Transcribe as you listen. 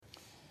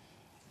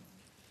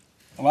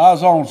Well, I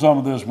was on some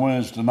of this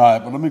Wednesday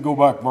night, but let me go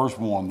back to verse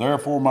 1.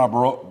 Therefore, my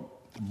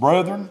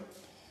brethren,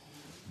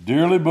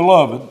 dearly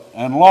beloved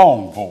and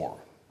longed for.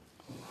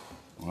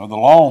 Well, the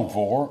longed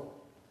for,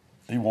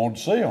 he wanted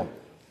to see them.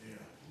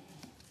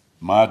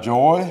 My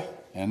joy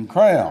and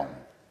crown.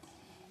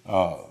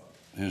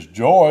 His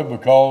joy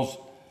because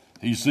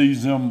he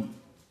sees them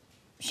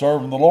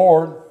serving the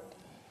Lord,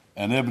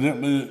 and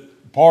evidently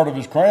part of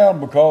his crown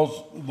because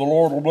the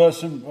Lord will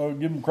bless him,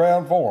 give him a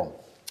crown for him.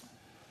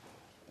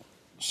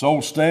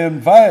 So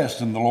stand fast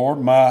in the Lord,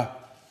 my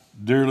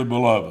dearly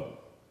beloved.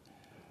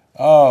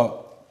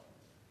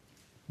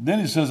 Then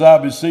he says, I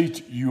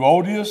beseech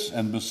Euodias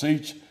and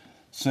beseech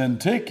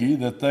Syntyche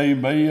that they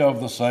be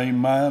of the same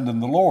mind in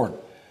the Lord.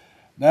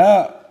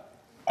 Now,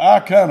 I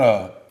kind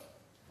of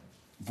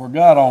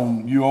forgot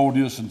on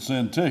Euodias and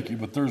Syntyche,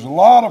 but there's a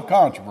lot of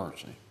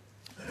controversy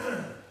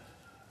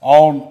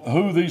on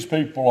who these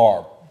people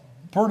are.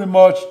 Pretty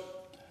much,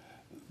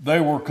 they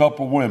were a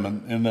couple of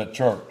women in that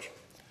church.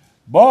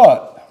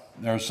 But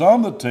there are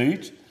some that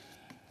teach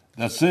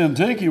that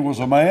Syntyche was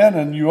a man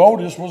and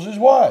Euodias was his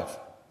wife.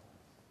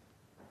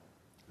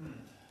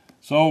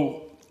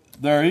 So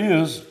there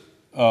is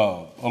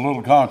a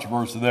little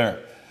controversy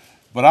there.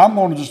 But I'm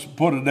going to just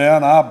put it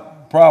down.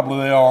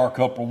 Probably they are a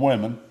couple of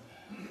women.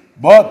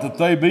 But that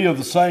they be of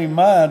the same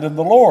mind in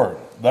the Lord.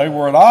 They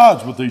were at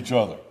odds with each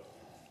other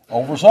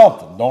over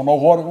something. Don't know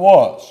what it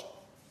was.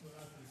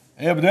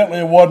 Evidently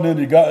it wasn't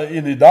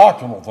any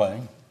doctrinal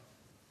thing.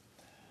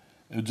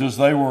 It's just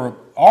they were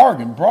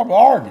arguing, probably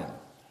arguing.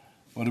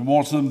 But it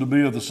wants them to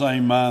be of the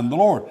same mind in the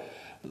Lord.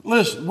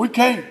 Listen, we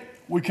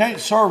can't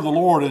serve the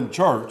Lord in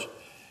church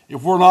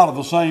if we're not of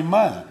the same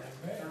mind.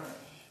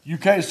 You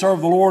can't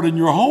serve the Lord in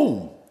your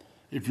home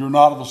if you're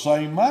not of the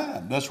same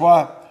mind. That's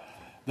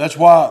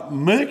why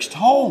mixed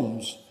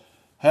homes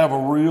have a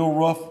real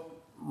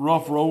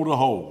rough road to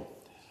hoe.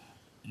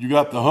 You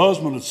got the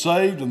husband that's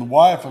saved and the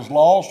wife is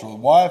lost, or the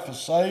wife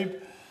is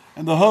saved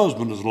and the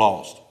husband is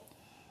lost.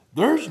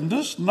 There's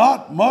just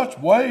not much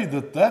way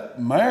that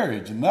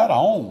marriage and that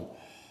home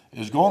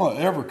is going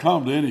to ever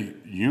come to any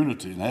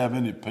unity and have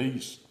any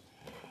peace.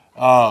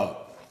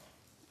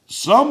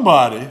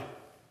 Somebody,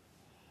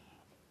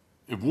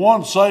 if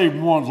one's saved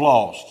and one's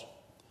lost,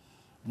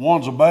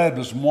 one's a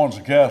Baptist and one's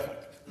a Catholic,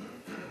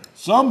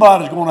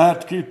 somebody's going to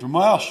have to keep their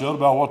mouth shut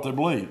about what they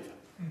believe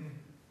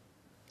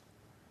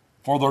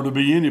for there to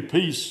be any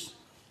peace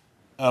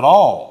at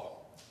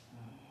all.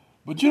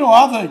 But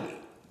I think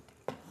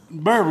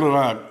Beverly and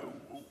I,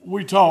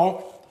 we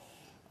talk,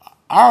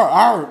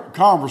 our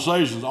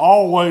conversations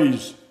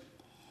always,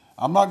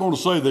 I'm not going to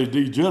say they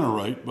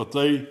degenerate, but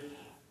they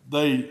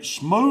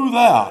smooth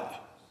out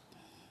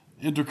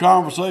into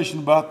conversation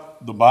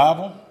about the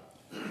Bible,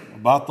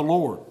 about the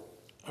Lord.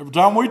 Every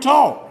time we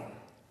talk.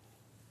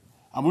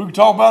 I mean, we can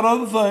talk about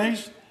other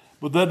things,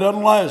 but that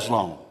doesn't last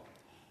long.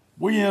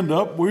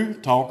 We're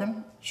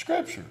talking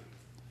Scripture.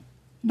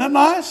 Isn't that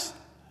nice?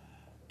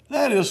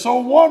 That is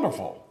so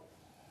wonderful.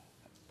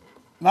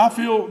 And I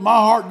feel my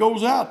heart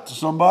goes out to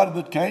somebody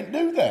that can't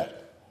do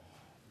that.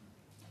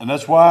 And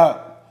that's why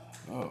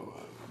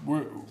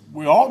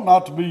we ought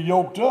not to be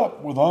yoked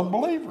up with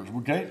unbelievers.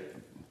 We can't.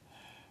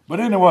 But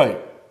anyway,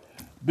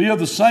 be of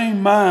the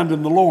same mind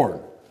in the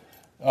Lord.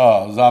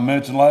 As I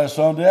mentioned last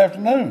Sunday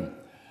afternoon,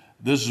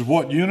 this is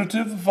what unity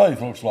of the faith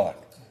looks like.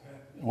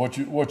 What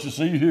you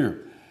see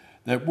here.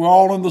 That we're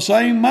all in the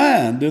same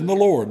mind in the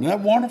Lord. Isn't that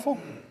wonderful?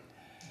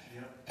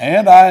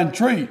 And I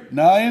entreat.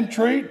 Now,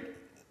 entreat,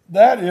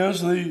 that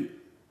is the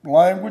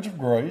language of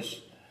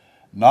grace.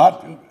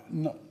 Not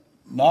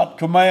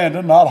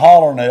commanding, not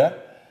hollering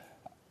at.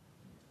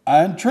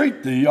 I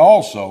entreat thee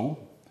also,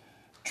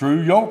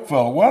 true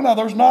yokefellow. Well, now,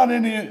 there's not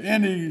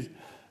any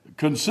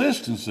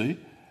consistency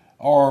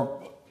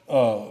or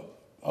of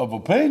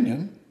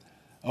opinion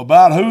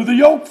about who the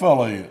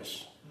yokefellow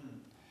is.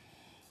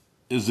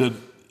 Is it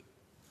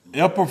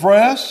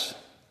Epaphras?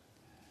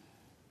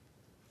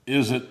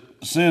 Is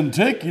it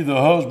Syntyche, the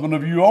husband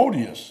of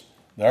Euodias?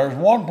 There's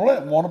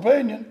one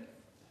opinion.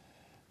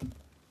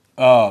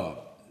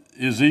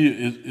 Is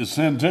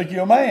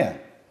Syntyche a man?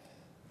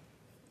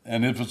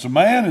 And if it's a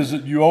man, is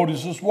it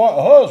Euodias'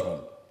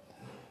 husband?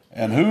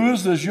 And who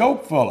is this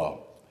yokefellow?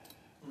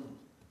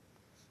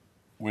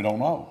 We don't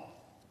know.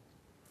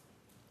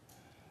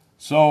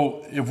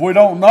 So if we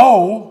don't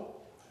know,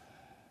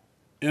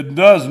 it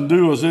doesn't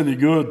do us any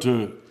good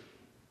to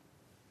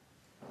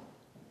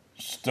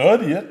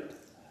study it.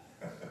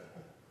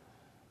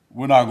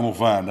 We're not going to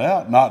find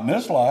out, not in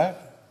this life.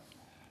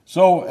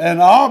 So,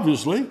 and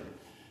obviously,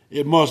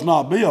 it must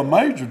not be a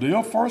major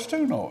deal for us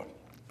to know it.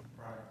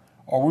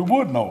 Or we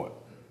would know it.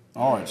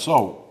 All right,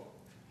 so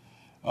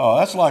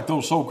that's like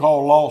those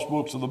so-called lost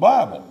books of the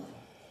Bible.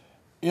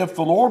 If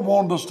the Lord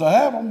wanted us to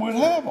have them, we'd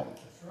have them.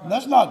 And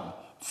that's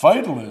not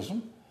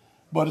fatalism,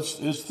 but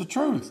it's the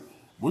truth.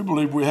 We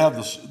believe we have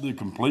the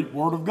complete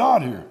Word of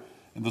God here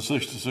in the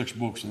 66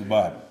 books of the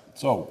Bible.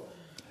 So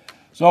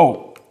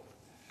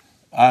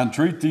I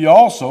entreat thee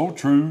also,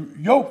 true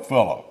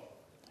yokefellow,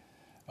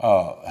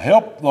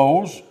 help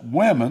those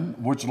women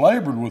which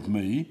labored with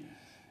me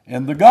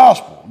in the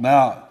gospel.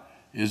 Now,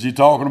 is he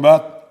talking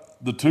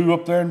about the two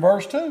up there in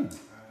verse 2?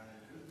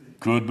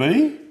 Could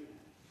be.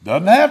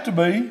 Doesn't have to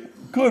be.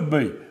 Could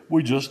be.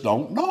 We just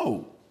don't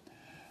know.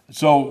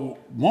 So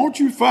won't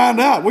you find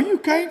out? Well, you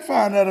can't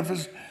find out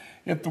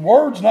if the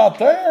word's not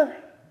there.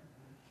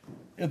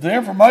 If the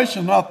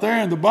information's not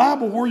there in the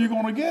Bible, where are you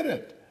going to get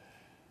it?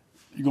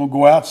 You're going to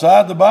go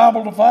outside the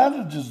Bible to find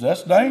it?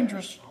 That's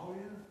dangerous.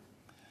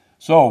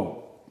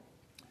 So,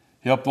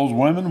 help those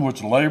women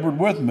which labored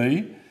with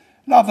me.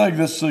 And I think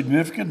that's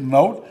significant to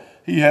note.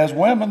 He has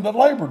women that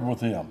labored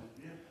with him.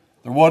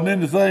 There wasn't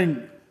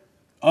anything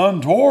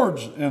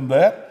untowards in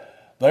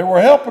that. They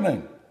were helping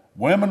him.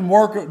 Women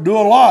do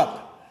a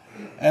lot,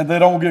 and they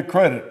don't get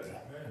credit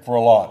for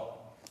a lot.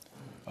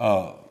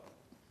 I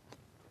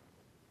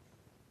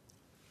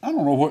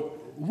don't know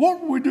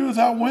what would we do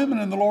without women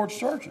in the Lord's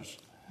churches.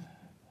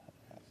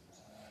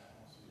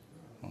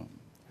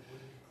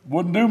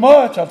 Wouldn't do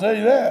much, I'll tell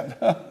you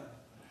that.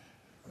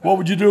 What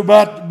would you do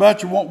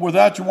without your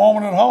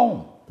woman at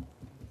home?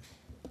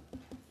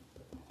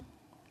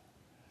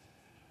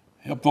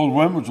 Help those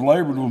women which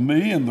labored with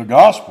me in the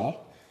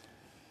gospel.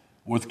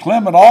 With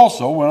Clement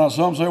also, when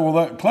some say, well,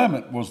 that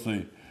Clement was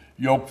the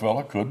yoke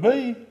fella. Could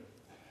be.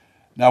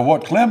 Now,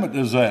 what Clement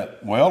is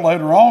that? Well,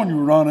 later on you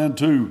run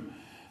into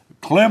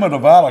Clement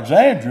of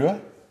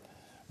Alexandria,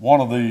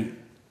 one of the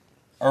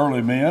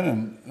early men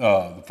in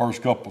the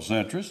first couple of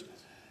centuries.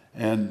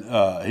 And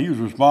he was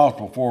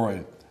responsible for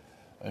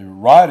a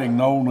writing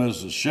known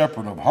as the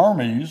Shepherd of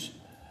Hermes,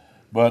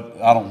 but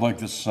I don't think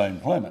this is the same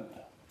Clement.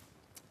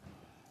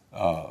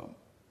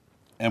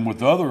 And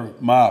with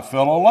my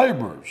fellow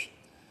laborers,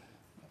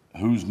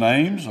 whose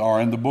names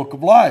are in the book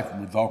of life.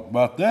 We talked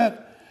about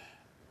that.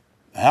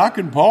 How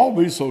can Paul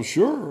be so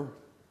sure?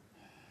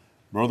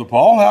 Brother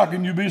Paul, how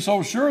can you be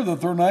so sure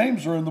that their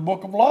names are in the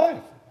book of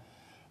life?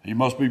 He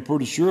must be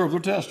pretty sure of their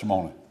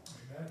testimony.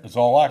 That's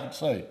all I can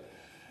say.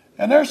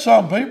 And there's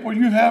some people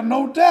you have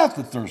no doubt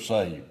that they're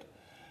saved.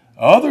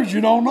 Others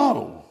you don't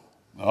know.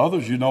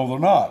 Others you know they're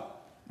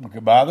not. Okay,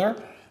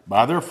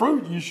 by their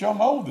fruit you shall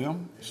know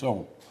them.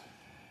 So,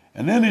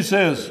 and then he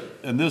says,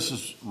 and this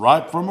is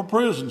right from a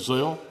prison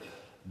cell,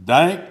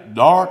 dank,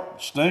 dark,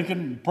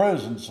 stinking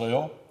prison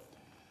cell.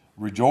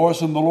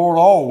 Rejoice in the Lord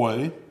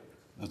always.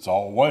 That's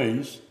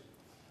always.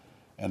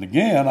 And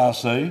again I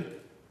say,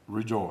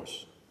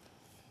 rejoice.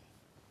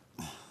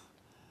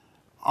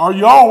 Are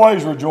you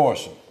always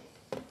rejoicing?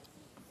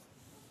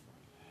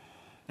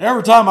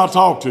 Every time I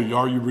talk to you,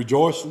 are you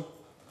rejoicing?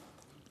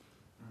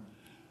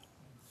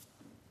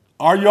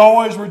 Are you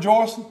always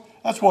rejoicing?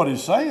 That's what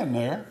he's saying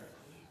there.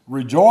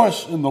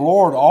 Rejoice in the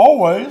Lord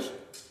always.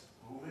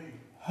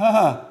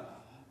 Well,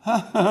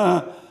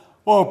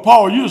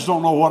 Paul, you just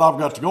don't know what I've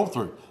got to go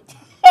through.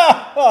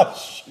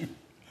 Shoot.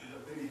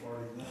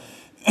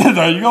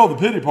 There you go, the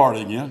pity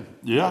party again.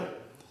 Yeah.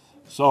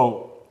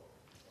 So,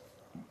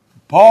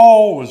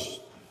 Paul was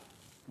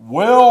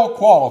well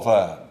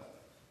qualified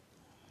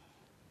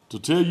to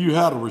tell you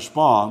how to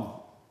respond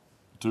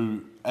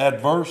to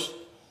adverse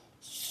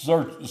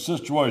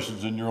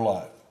situations in your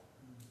life.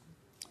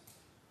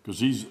 Because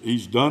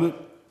he's done it,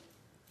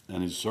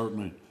 and he's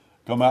certainly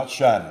come out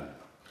shining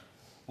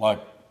like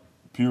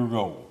pure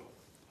gold.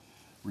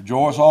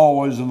 Rejoice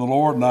always in the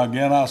Lord, and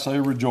again I say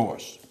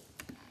rejoice.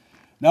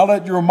 Now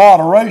let your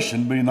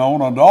moderation be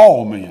known unto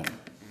all men.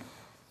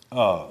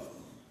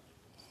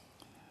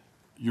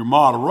 Your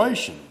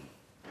moderation.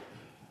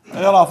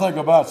 Well, I think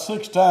about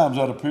 6 times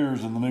that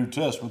appears in the New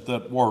Testament,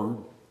 that word.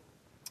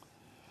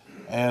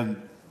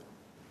 And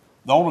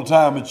the only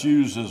time it's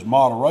used as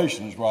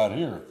moderation is right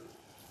here.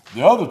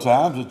 The other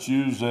times it's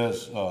used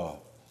as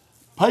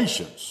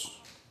patience.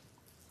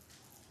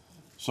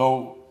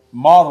 So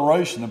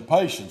moderation and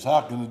patience,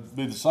 how can it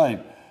be the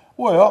same?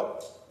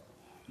 Well,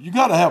 you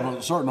got to have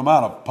a certain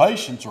amount of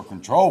patience or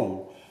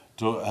control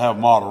to have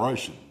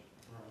moderation.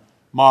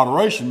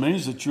 Moderation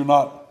means that you're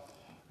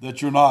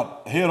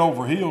not head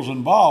over heels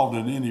involved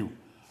in any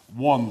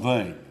one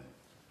thing.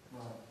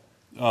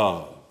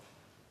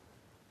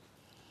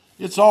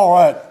 It's all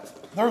right.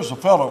 There's a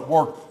fellow that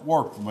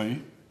worked for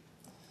me.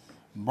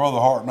 Brother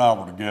Hart and I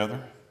were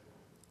together.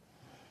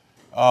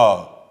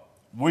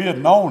 We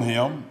had known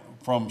him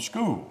from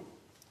school.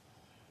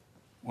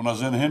 When I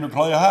was in Henry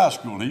Clay High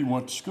School, he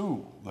went to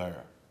school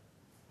there.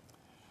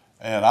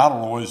 And I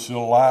don't know if he's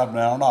still alive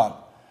now or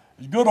not.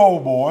 He's a good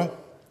old boy,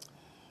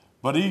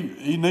 but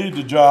he needed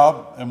a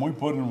job, and we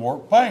put in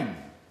work painting.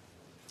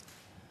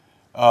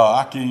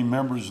 I can't even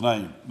remember his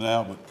name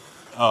now, but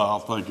I'll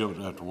think of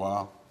it after a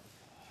while.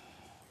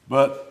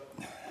 But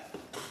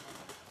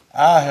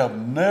I have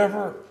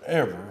never,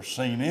 ever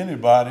seen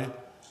anybody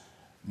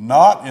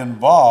not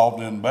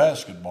involved in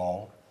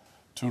basketball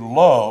to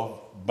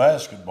love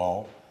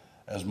basketball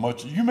as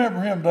much. You remember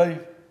him,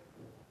 Dave?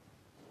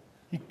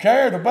 He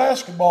carried a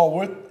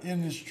basketball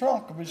in his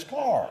trunk of his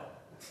car.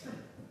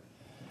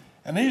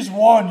 And he's the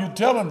one, you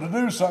tell him to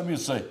do something, he'd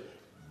say,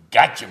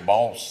 "Gotcha,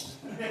 boss."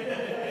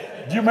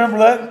 Do you remember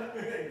that?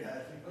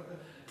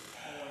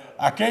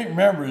 I can't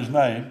remember his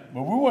name,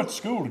 but we went to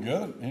school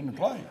together in the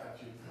Clay.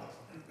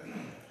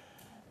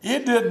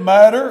 It didn't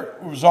matter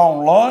if it was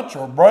on lunch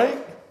or break.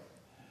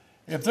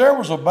 If there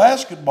was a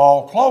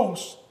basketball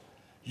close,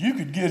 you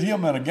could get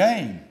him in a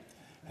game.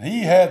 And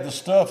he had the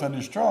stuff in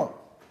his trunk.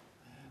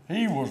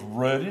 He was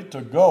ready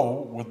to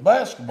go with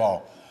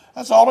basketball.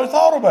 That's all he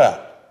thought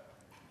about.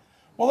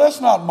 Well,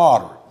 that's not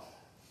moderate.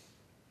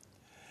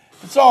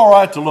 It's all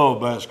right to love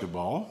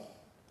basketball.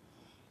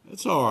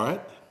 It's all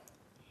right.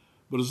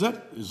 But is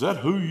that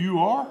who you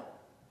are?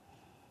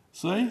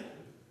 See?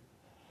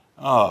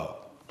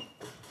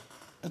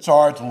 It's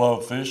all right to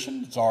love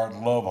fishing. It's all right to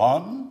love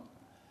hunting.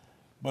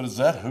 But is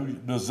that who?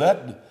 Does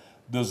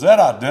that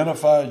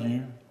identify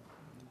you?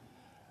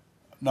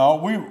 No,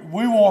 we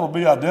want to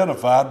be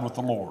identified with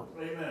the Lord.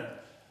 Amen.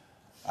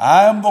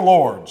 I am the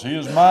Lord's. He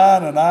is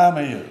mine and I'm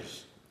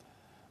His.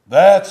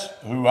 That's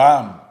who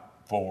I'm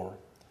for,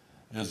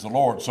 is the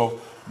Lord.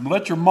 So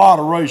let your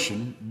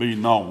moderation be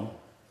known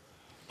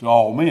to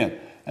all men.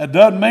 That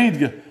doesn't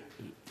mean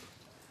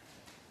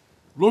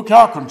look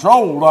how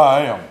controlled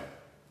I am.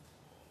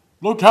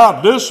 Look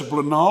how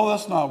disciplined. No,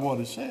 that's not what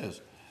it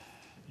says.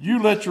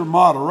 You let your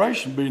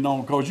moderation be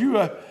known because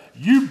you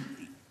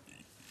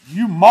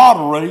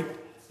moderate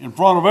in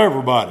front of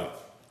everybody.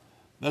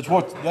 That's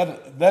what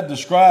that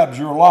describes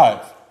your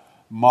life,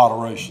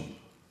 moderation.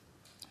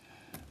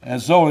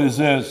 And so it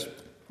says,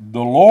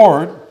 the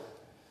Lord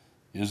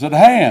is at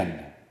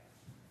hand.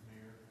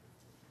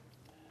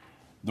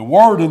 The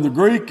word in the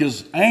Greek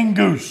is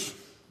angus.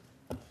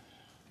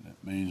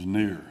 That means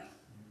near.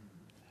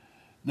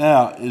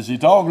 Now, is he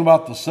talking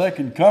about the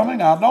second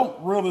coming? I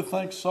don't really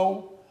think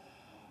so.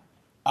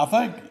 I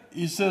think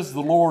he says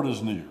the Lord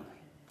is near.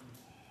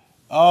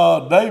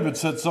 David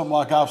said something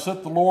like, I've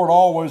set the Lord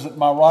always at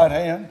my right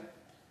hand,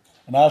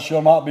 and I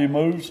shall not be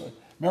moved.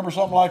 Remember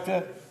something like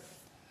that?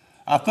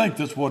 I think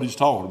that's what he's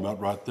talking about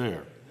right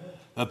there,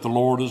 that the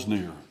Lord is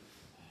near.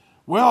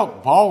 Well,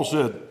 Paul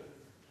said,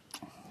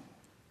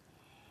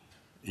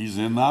 He's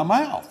in thy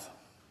mouth.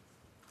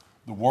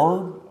 The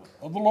word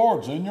of the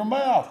Lord's in your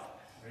mouth.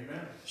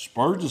 Amen.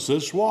 Spurgeon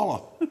says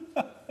swallow.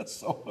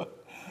 so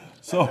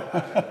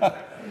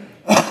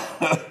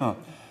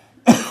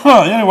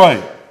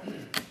anyway,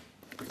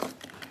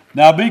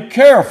 now be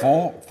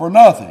careful for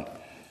nothing.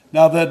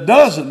 Now that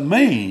doesn't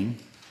mean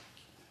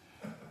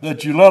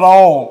that you let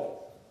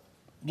all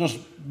just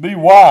be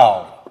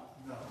wild.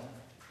 No.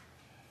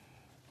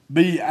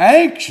 Be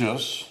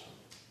anxious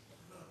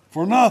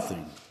for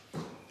nothing.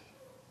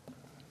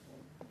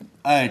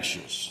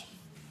 Anxious.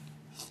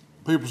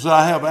 People say,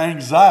 I have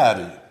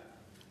anxiety.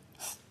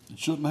 You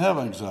shouldn't have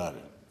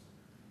anxiety.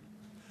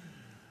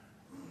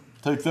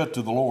 Take that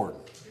to the Lord.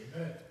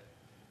 Amen.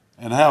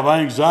 And have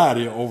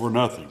anxiety over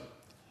nothing.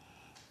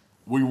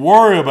 We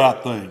worry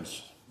about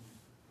things.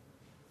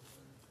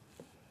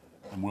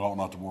 And we ought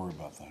not to worry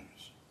about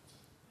things.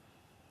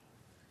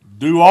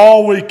 Do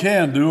all we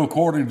can do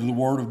according to the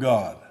Word of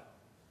God.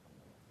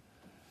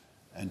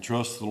 And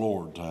trust the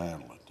Lord to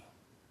handle it.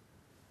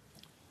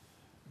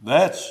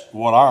 That's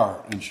what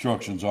our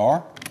instructions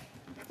are.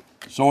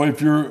 So if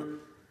you're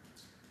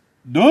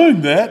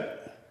doing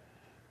that,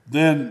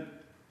 then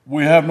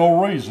we have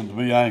no reason to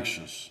be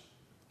anxious.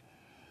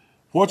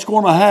 What's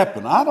going to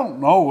happen? I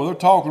don't know. They're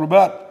talking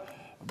about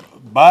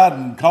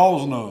Biden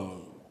causing a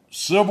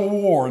civil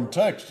war in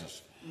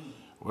Texas.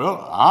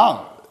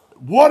 Well,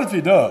 what if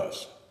he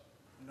does?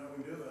 No,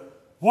 we do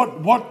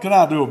that. What can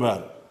I do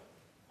about it?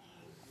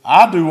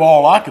 I do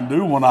all I can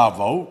do when I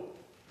vote.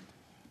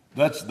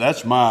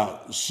 That's my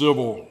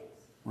civil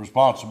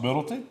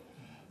responsibility,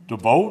 to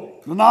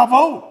vote, and I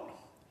vote.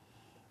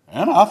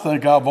 And I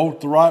think I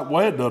vote the right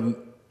way. It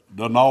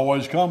doesn't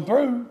always come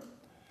through.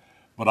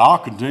 But I'll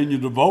continue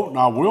to vote, and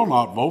I will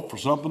not vote for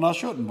something I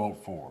shouldn't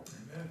vote for.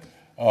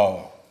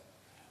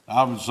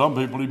 Some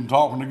people even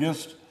talking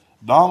against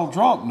Donald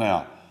Trump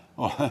now.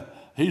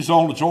 He's the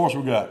only choice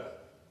we got.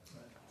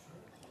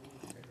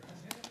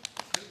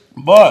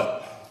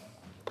 But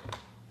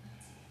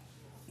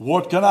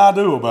what can I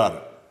do about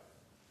it?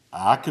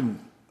 I can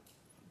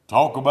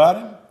talk about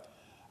him.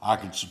 I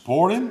can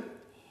support him.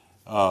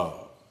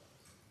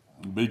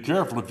 Be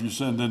careful if you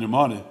send any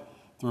money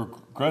through a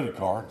credit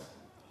card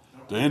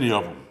to any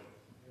of them,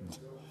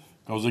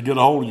 because they get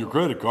a hold of your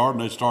credit card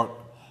and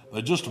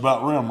they just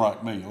about ran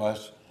like me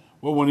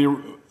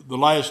the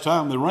last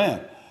time they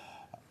ran.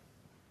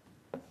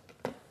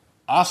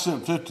 I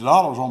sent $50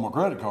 on my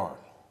credit card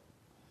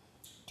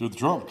to the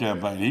Trump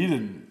campaign. He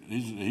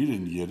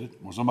didn't get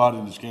it. Well, somebody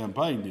in his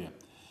campaign did.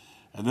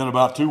 And then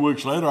about 2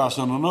 weeks later, I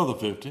sent another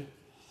 50.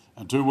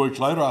 And 2 weeks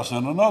later, I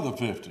sent another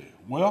 50.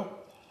 Well,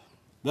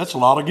 that's a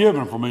lot of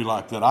giving for me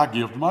like that. I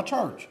give to my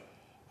church.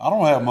 I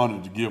don't have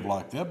money to give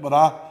like that, but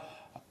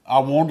I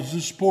wanted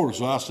to support it,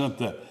 so I sent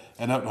that.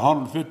 And that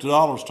 $150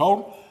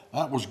 total,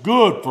 that was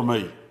good for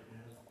me.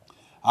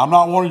 I'm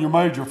not one of your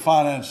major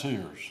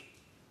financiers.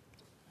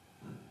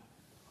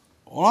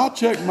 Well, I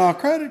checked my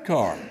credit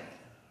card.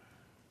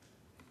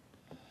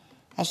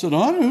 I said,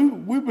 honey,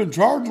 we've been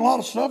charging a lot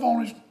of stuff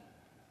on these.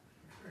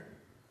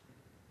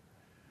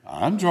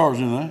 I'm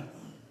charging that.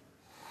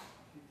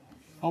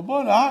 Oh,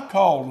 buddy, I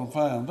called and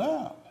found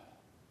out.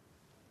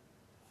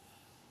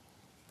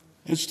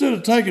 Instead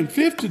of taking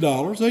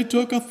 $50, they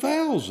took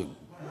 $1,000.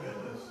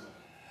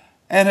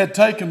 And had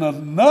taken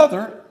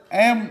another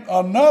and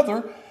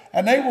another,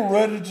 and they were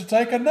ready to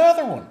take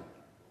another one.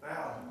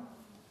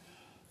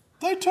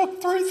 They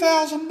took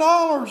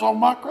 $3,000 on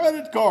my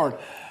credit card.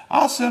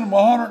 I sent them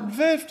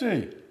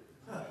 $150.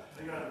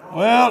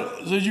 Well,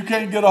 it says you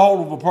can't get a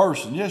hold of a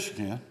person. Yes, you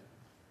can.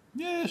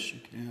 Yes, you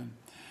can.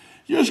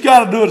 You just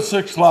got to do it at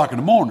 6 o'clock in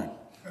the morning.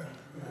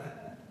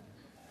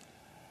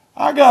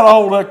 I got a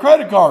hold of that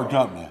credit card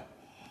company.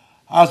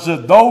 I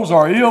said, those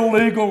are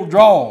illegal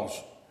draws.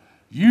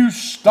 You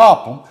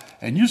stop them,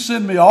 and you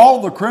send me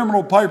all the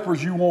criminal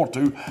papers you want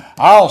to.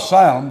 I'll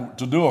sign them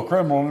to do a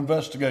criminal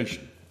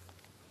investigation.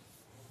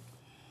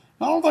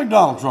 I don't think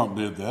Donald Trump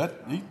did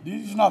that.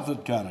 He's not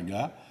that kind of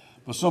guy.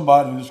 But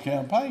somebody in his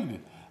campaign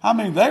did. I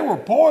mean, they were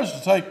poised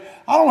to take,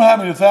 I don't know how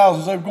many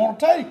thousands they were going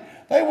to take.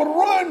 They would have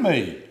ruined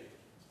me.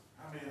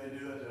 How many they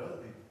do that to other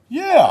people?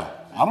 Yeah.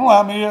 I don't know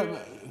how many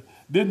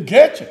didn't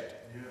catch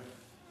it. Yeah.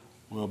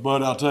 Well,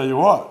 but I'll tell you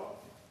what.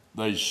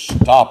 They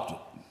stopped it.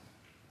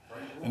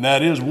 And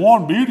that is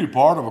one beauty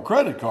part of a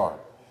credit card.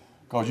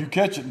 Because you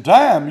catch it in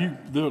time,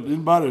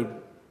 anybody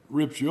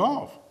rips you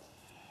off.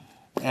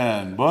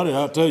 And, buddy,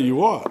 I'll tell you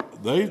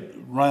what. They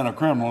ran a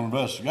criminal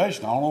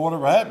investigation. I don't know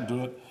whatever happened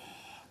to it.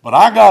 But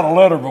I got a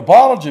letter of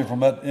apology from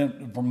that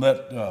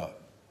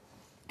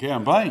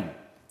campaign.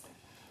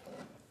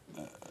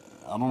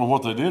 I don't know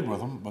what they did with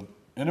them, but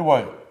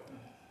anyway,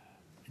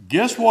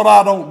 guess what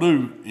I don't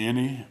do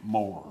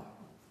anymore?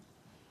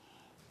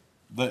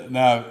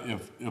 Now,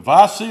 if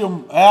I see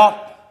them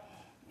out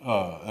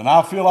and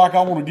I feel like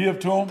I want to give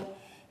to them,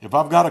 if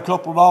I've got a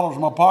couple of dollars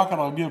in my pocket,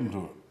 I'll give them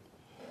to it.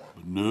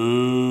 But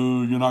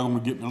no, you're not going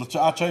to get me.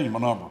 I'll change my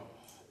number.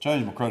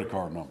 Change my credit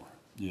card number.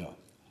 Yeah.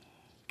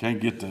 Can't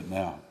get that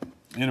now.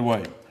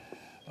 Anyway,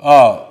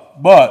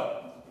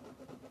 but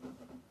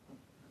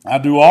I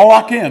do all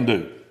I can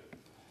do.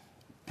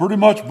 Pretty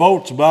much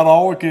vote's about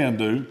all we can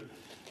do.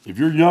 If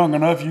you're young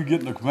enough, you get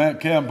in the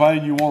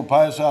campaign, you want to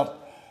pass out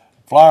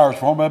flyers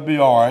for them, that'd be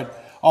all right.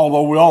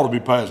 Although we ought to be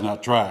passing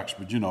out tracts,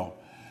 but you know.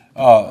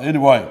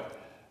 Anyway,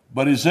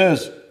 but he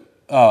says,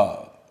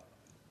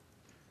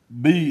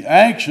 be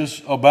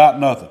anxious about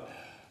nothing.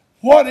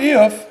 What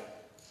if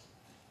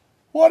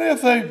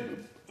they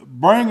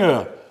bring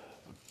a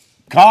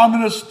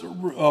communist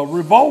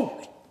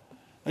revolt?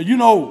 And you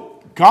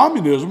know,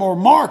 communism or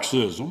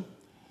Marxism,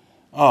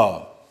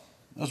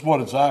 that's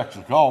what it's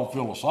actually called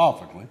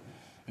philosophically.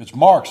 It's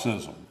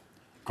Marxism,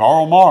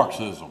 Karl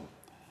Marxism.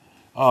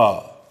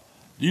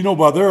 You know,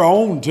 by their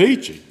own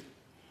teaching,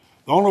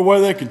 the only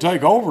way they can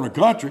take over in a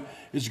country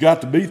is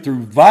got to be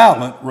through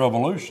violent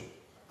revolution.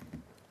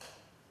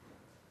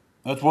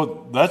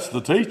 That's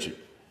the teaching.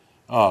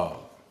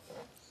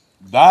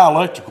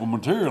 Dialectical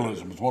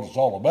materialism is what it's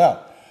all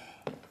about.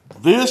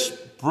 This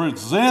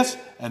presents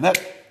and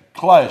that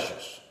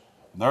clashes.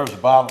 And there's a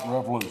violent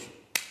revolution.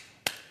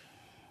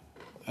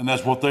 And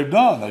that's what they've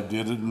done. They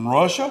did it in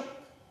Russia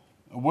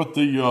with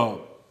the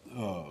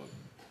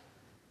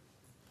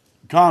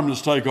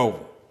communist takeover.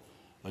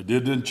 They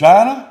did it in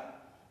China,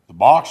 the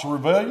Boxer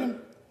Rebellion.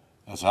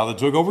 That's how they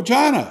took over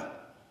China.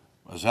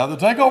 That's how they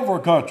take over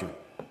a country.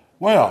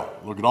 Well,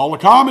 look at all the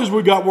commies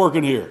we got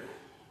working here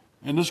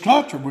in this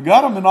country. We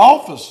got them in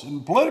office,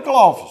 in political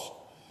office.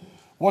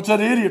 What's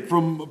that idiot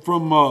from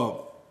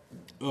Vermont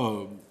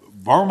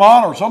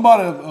or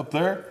somebody up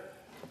there?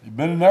 He's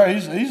been in there.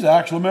 He's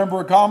actually a member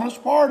of the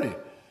Communist Party.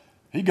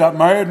 He got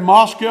married in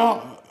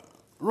Moscow,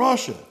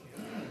 Russia.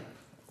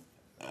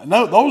 And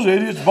those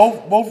idiots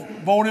both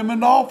vote him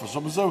into office.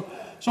 So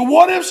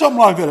what if something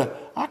like that?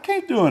 I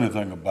can't do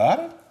anything about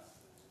it.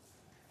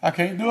 I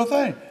can't do a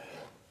thing.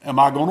 Am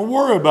I going to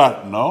worry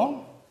about it?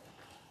 No.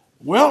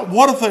 Well,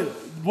 what if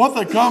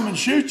they come and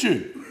shoot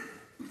you?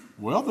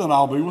 Well, then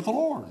I'll be with the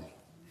Lord.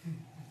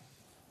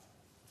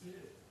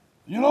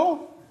 You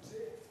know?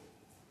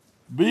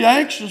 Be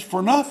anxious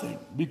for nothing.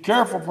 Be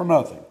careful for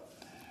nothing.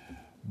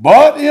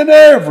 But in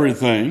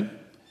everything,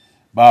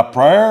 by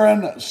prayer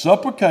and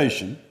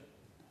supplication,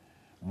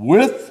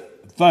 with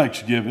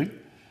thanksgiving,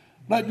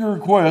 let your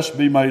requests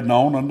be made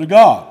known unto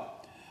God.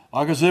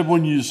 Like I said,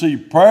 when you see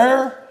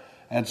prayer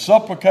and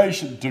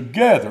supplication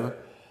together,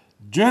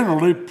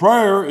 generally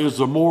prayer is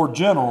a more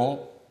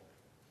general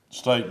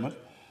statement.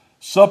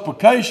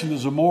 Supplication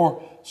is a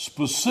more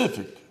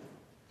specific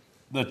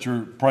that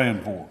you're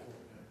praying for.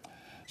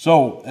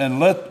 So, and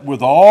let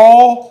with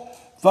all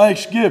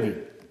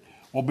thanksgiving.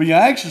 Well, be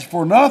anxious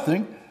for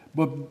nothing,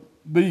 but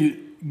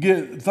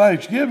get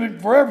thanksgiving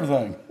for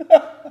everything.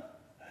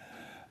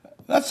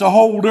 That's a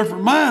whole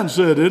different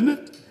mindset, isn't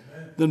it?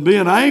 Than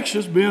being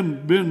anxious,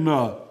 being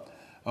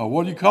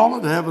what do you call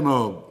it? Having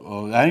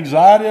an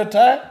anxiety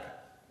attack?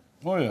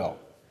 Well,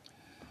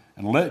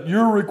 and let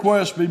your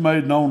request be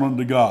made known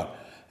unto God.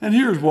 And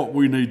here's what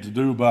we need to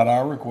do about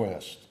our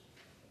request.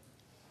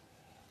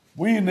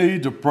 We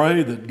need to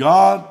pray that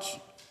God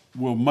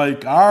will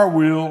make our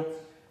will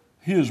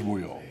His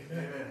will.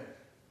 Amen.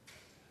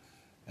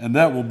 And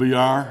that will be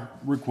our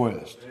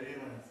request. Amen.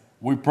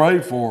 We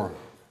prayed for,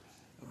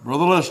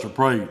 Brother Lester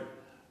prayed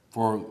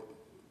for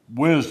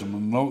wisdom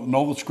and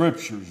know the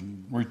scriptures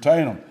and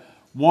retain them.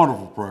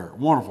 Wonderful prayer,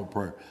 wonderful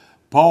prayer.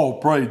 Paul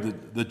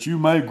prayed that you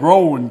may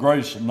grow in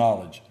grace and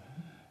knowledge,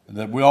 and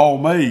that we all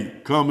may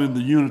come in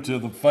the unity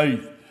of the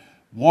faith.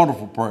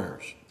 Wonderful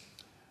prayers.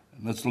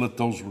 And let's let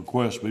those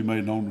requests be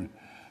made known.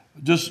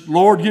 Just,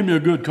 Lord, give me a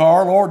good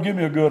car. Lord, give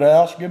me a good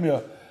house. Give me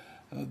a...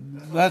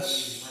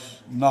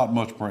 that's not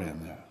much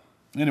praying there.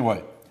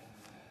 Anyway,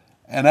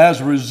 and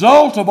as a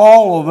result of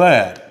all of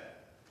that,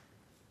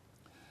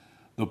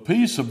 the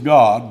peace of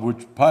God,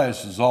 which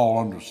passes all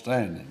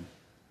understanding,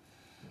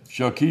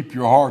 shall keep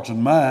your hearts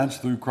and minds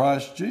through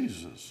Christ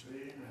Jesus.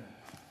 Amen.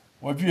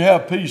 Well, if you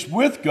have peace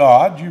with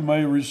God, you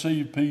may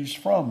receive peace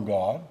from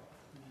God.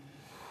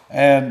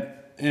 And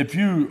if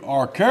you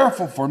are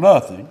careful for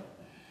nothing,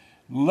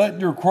 let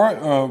your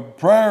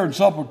prayer and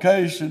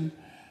supplication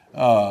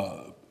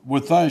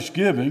with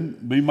thanksgiving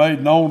be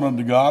made known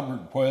unto God,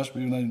 request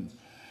be made.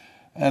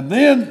 And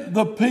then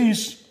the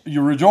peace,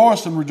 you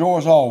rejoice and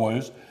rejoice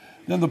always,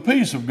 then the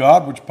peace of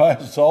God, which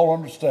passes all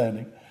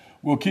understanding,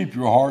 will keep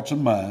your hearts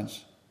and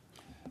minds,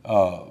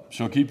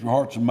 shall keep your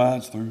hearts and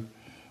minds through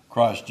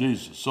Christ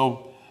Jesus.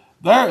 So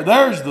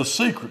there's the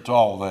secret to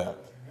all that.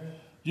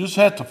 You just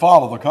have to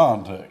follow the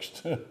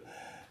context.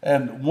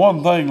 And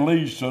one thing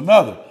leads to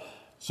another.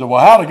 So,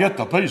 well, how to get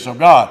the peace of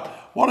God?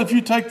 What if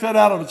you take that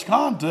out of its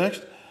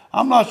context?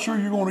 I'm not sure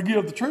you're going to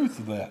give the truth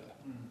of that.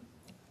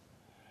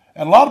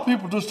 And a lot of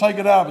people just take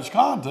it out of its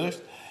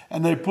context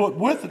and they put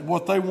with it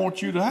what they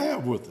want you to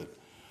have with it.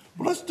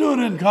 But let's do it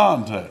in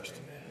context.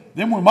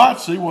 Then we might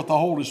see what the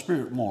Holy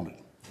Spirit wanted,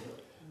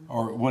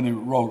 or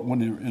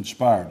when he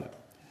inspired it.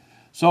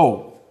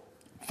 So,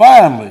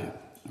 finally,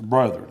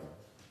 brethren,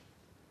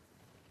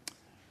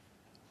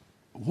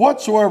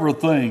 whatsoever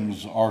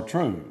things are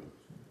true.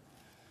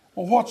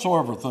 Well,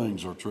 whatsoever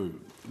things are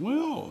true.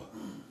 Well,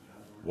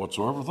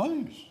 whatsoever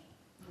things.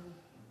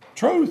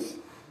 Truth.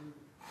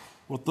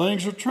 What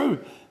things are true.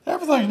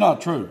 Everything's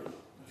not true.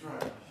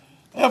 That's right.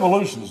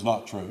 Evolution is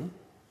not true.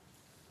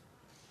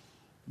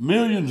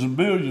 Millions and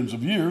billions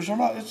of years are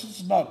not,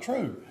 it's not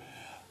true.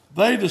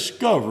 They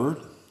discovered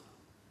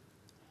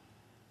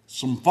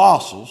some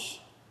fossils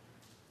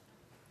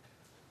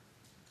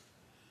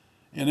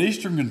in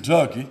eastern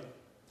Kentucky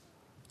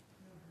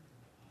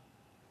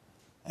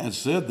and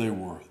said they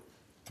were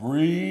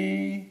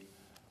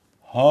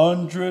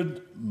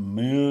 300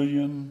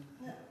 million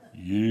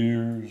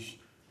years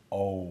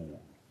old.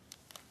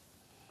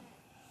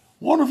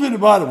 Wonder if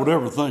anybody would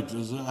ever think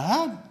this.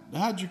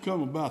 How'd you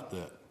come about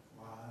that?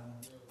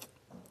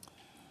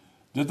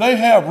 Did they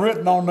have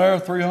written on there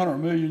 300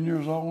 million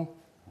years old?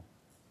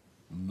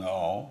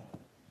 No.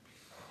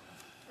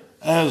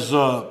 As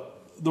the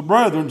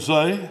brethren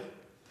say,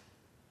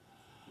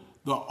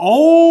 the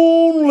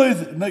only,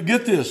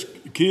 get this,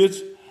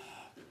 kids,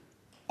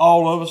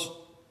 all of us,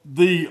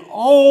 the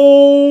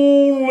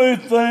only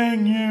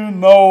thing you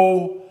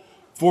know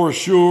for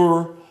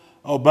sure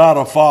about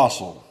a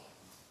fossil,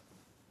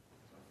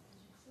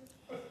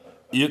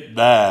 it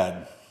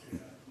died.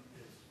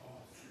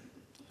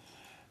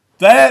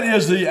 That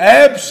is the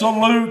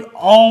absolute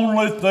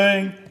only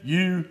thing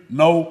you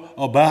know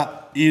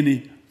about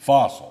any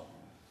fossil.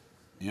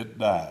 It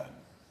died.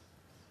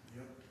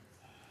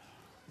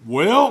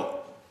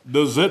 Well,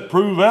 does it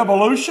prove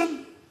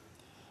evolution?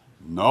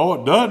 No,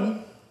 it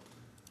doesn't.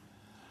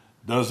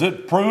 Does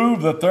it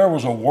prove that there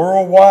was a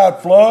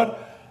worldwide flood?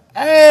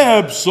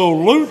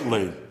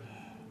 Absolutely.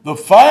 The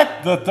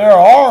fact that there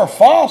are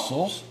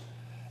fossils,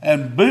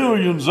 and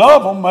billions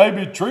of them,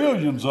 maybe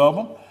trillions of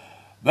them,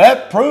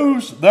 that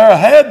proves there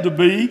had to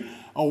be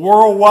a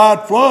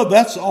worldwide flood.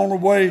 That's the only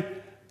way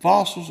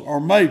fossils are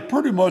made.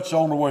 Pretty much the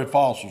only way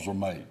fossils are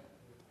made.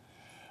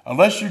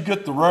 Unless you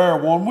get the rare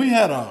one. We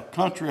had a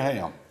country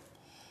ham.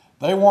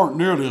 They weren't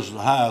nearly as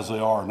high as they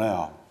are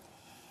now.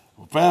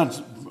 We found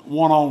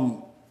one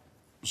on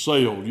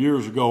sale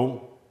years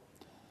ago.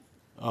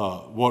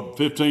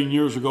 15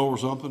 years ago or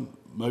something?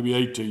 Maybe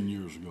 18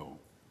 years ago.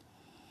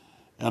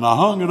 And I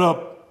hung it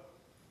up,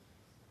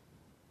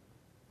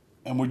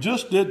 and we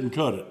just didn't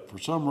cut it for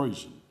some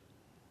reason.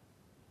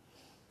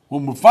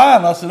 When we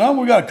finally, I said,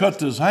 we got to cut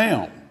this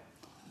ham.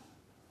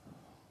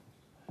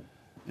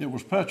 It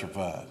was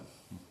petrified.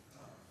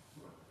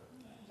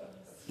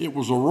 It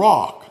was a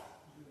rock.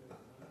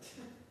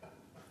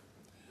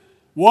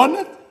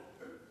 Wasn't it?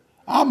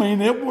 I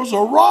mean, it was a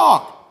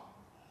rock.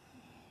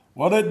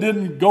 Well, it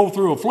didn't go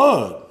through a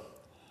flood.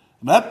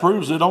 And that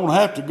proves it don't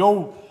have to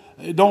go,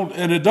 it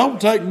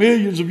don't take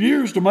millions of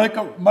years to make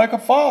a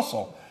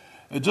fossil.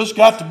 It just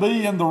got to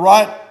be in the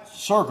right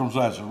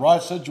circumstances,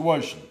 right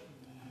situation.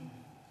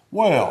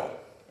 Well,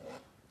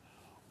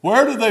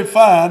 where did they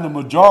find the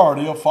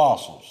majority of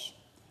fossils?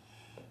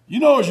 You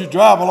know, as you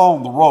drive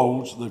along the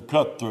roads they've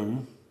cut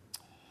through,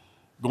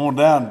 going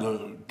down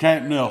to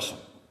Camp Nelson,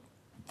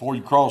 before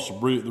you cross the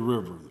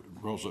river,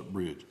 across that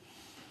bridge,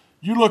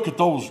 you look at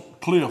those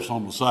cliffs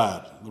on the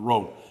side of the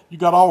road. You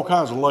got all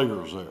kinds of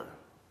layers there.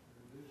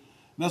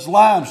 And that's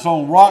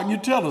limestone rock, and you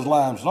tell it's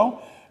limestone.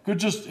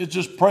 It's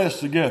just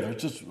pressed together.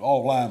 It's just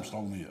all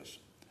limestone is.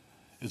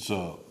 It's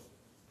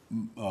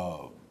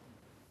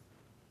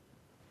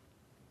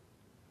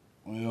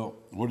well,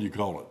 what do you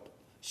call it?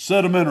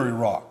 Sedimentary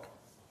rock.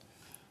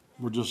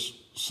 We're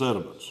just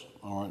sediments,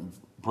 all right,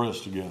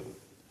 pressed together.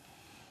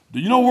 Do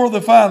you know where they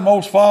find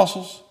most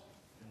fossils?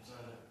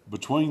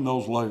 Between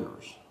those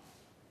layers.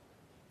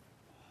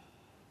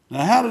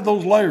 Now, how did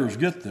those layers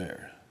get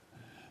there?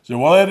 So,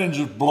 well, they didn't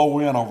just blow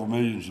in over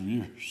millions of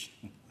years.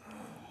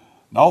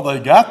 No, they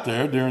got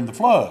there during the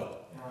flood.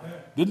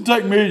 Didn't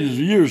take millions of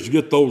years to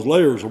get those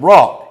layers of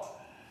rock.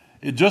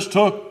 It just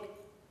took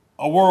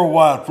a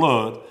worldwide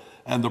flood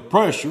and the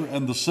pressure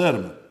and the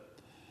sediment.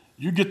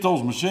 You get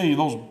those machines,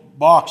 those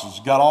boxes,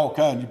 got all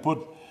kinds. You put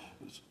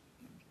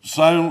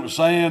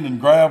sand and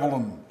gravel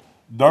and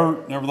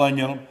dirt and everything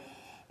in them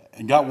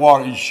and got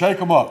water. You shake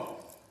them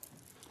up.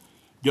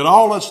 Get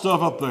all that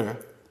stuff up there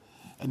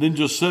and then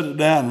just set it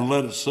down and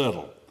let it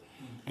settle.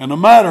 In a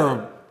matter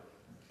of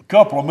a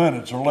couple of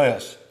minutes or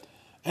less,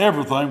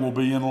 everything will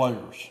be in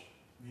layers.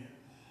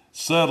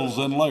 Settles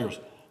in layers.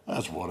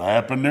 That's what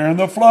happened during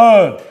the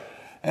flood.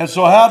 And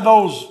so how'd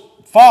those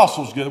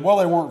fossils get? Well,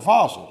 they weren't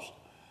fossils.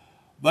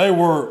 They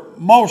were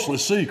mostly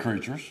sea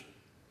creatures,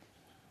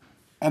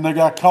 and they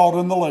got caught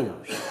in the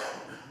layers.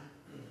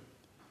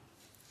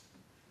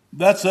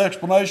 That's the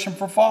explanation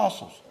for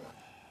fossils.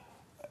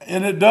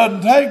 And it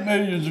doesn't take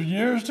millions of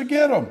years to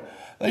get them.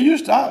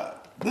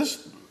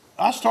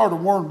 I started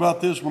worrying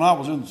about this when I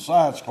was in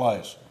science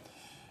class,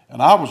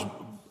 and I was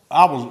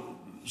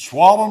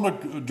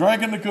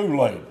drinking the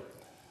Kool-Aid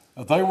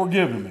that they were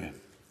giving me.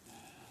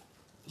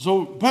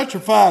 So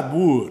petrified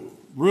wood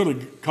really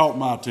caught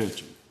my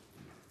attention.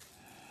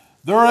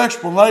 Their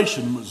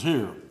explanation was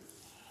here.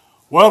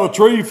 Well, a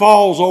tree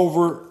falls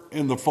over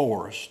in the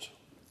forest,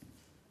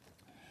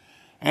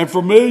 and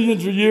for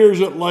millions of years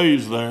it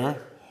lays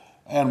there,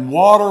 and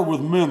water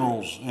with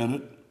minerals in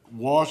it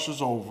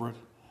washes over it,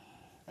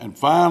 and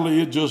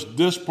finally it just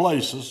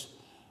displaces,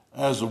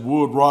 as the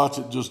wood rots,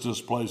 it just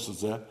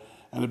displaces that,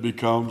 and it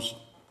becomes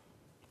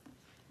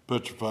a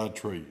petrified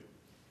tree.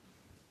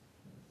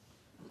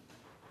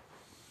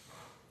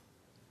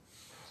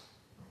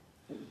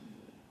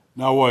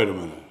 Now wait a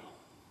minute.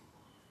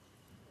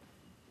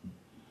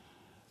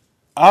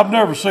 I've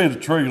never seen a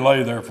tree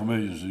lay there for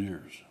millions of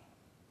years.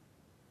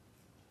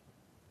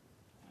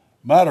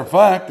 Matter of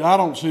fact, I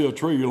don't see a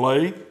tree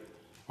lay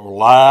or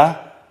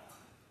lie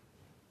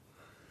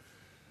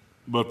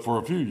but for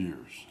a few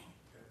years.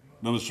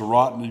 Then it's so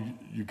rotten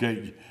you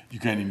can't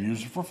even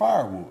use it for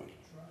firewood.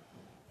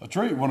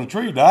 When a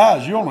tree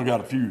dies, you only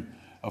got a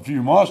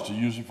few months to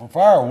use it for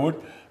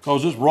firewood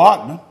because it's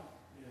rotten,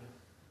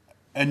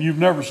 and you've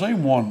never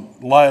seen one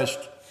last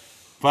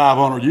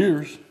 500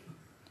 years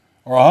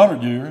or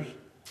 100 years,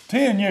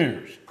 10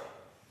 years.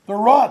 They're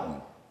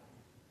rotten.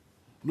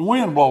 The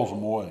wind blows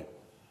them away.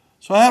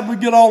 So how did we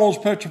get all those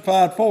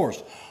petrified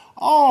forests?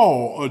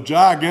 Oh, a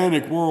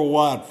gigantic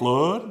worldwide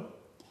flood,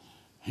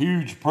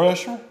 huge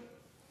pressure.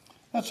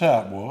 That's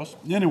how it was.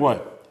 Anyway,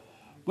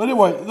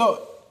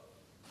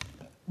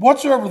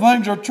 whatsoever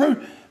things are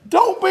true,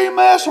 don't be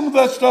messing with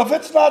that stuff.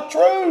 It's not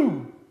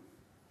true.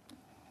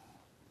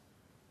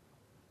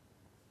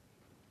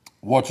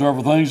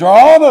 Whatsoever things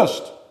are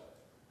honest.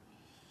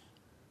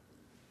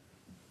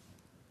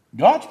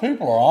 God's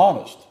people are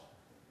honest.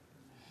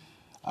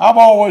 I've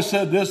always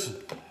said this,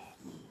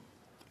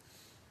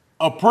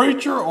 a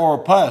preacher or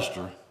a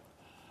pastor,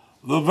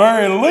 the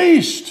very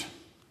least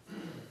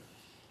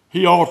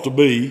he ought to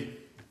be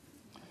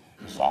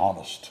is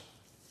honest.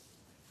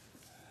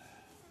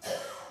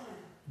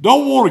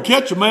 Don't want to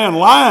catch a man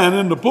lying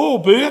in the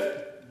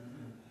pulpit.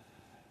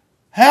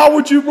 How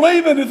would you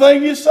believe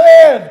anything he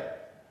said?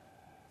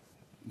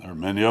 There are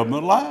many of them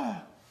that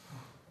lie.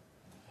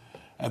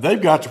 And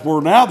they've got to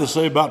where now they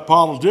say about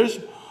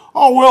politicians,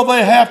 oh, well,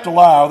 they have to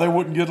lie or they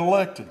wouldn't get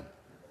elected.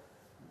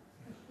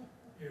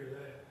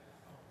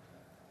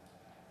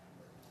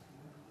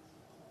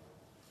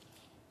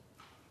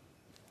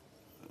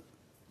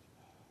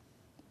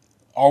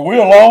 Are we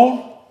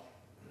alone?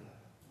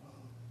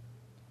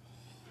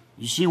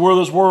 You see where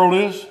this world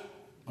is?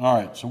 All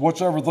right, so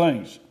whatsoever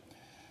things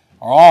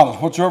are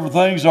honest, whatsoever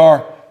things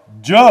are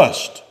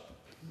just,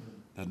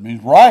 that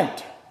means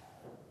right.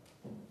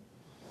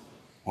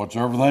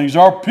 Whatsoever things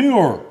are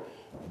pure,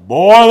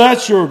 boy,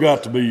 that sure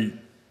got to be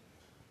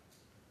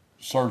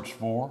searched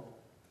for.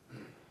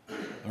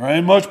 There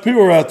ain't much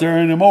pure out there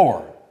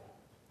anymore.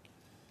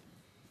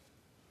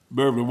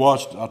 Beverly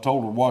I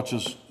told her to watch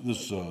this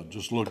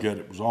just look at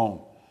it, was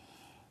on.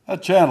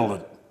 That channel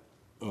that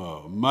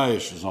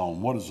MASH is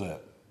on, what is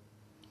that?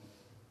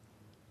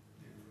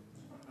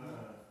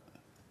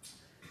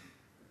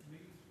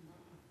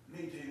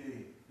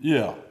 TV.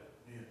 Yeah.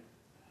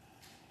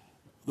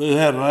 They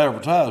had an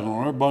advertisement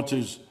on there, a bunch of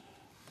these,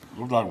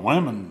 looked like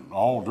women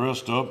all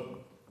dressed up,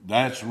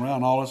 dancing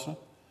around, all this stuff.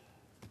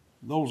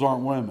 Those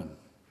aren't women.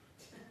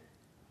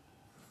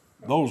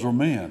 Those are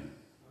men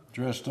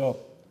dressed up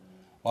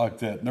like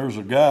that. And there's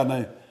a guy,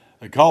 and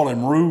they call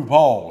him Rue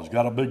Paul. He's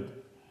got a big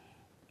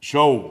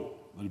show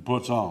that he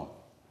puts on.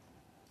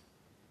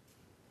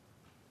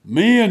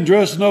 Men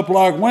dressing up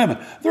like women.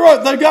 They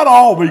got to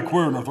all be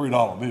queer in a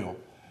 $3 bill.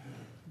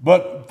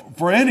 But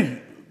for any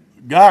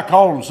guy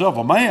calling himself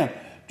a man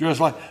dressed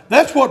like,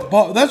 that's what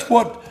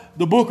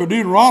the book of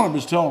Deuteronomy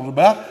is telling us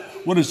about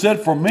when it said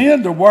for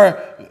men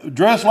to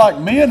dress like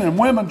men and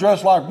women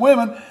dress like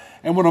women.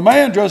 And when a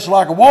man dresses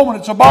like a woman,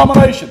 it's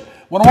abomination.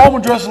 When a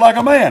woman dresses like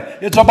a man,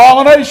 it's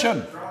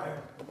abomination.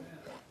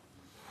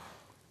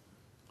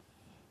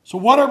 So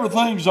whatever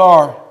things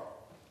are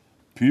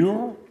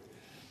pure,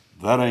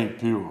 that ain't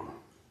pure.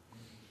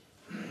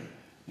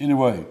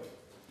 Anyway,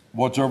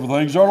 whatsoever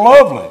things are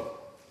lovely,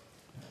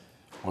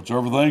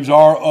 whatsoever things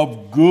are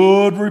of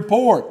good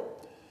report,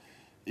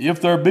 if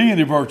there be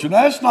any virtue.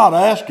 Now, that's not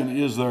asking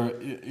is there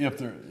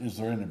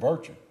any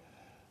virtue.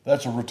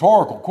 That's a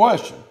rhetorical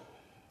question.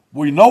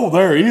 We know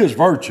there is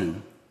virtue.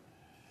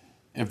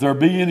 If there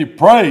be any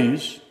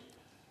praise,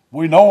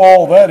 we know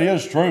all that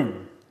is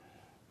true.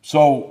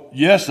 So,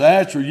 yes, the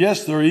answer,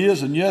 yes, there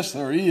is, and yes,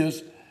 there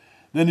is.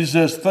 Then he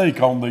says,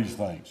 think on these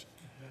things.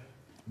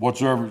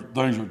 Whatsoever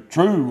things are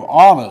true,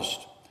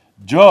 honest,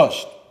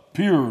 just,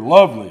 pure,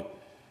 lovely,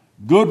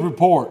 good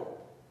report,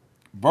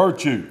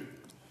 virtue.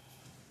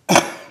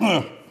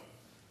 And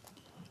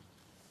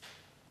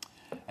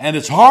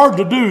it's hard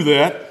to do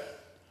that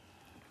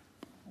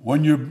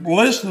when you're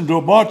listening to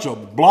a bunch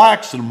of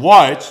blacks and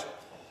whites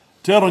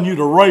telling you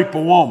to rape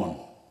a woman.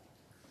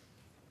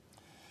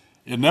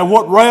 Isn't that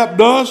what rap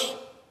does?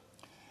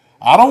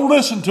 I don't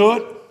listen to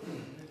it.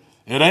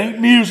 It ain't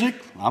music.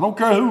 I don't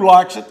care who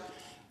likes it.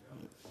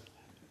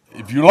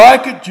 If you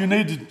like it, you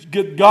need to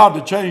get God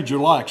to change your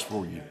likes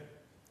for you.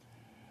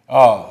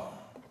 I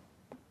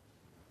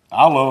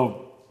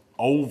love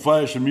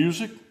old-fashioned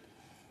music,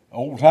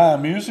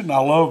 old-time music, and I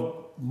love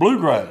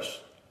bluegrass.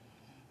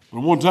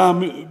 But one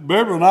time,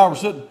 Beverly and I were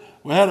sitting,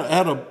 we had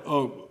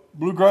a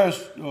bluegrass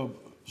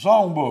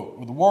songbook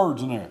with the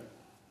words in there.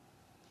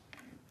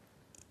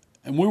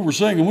 And we were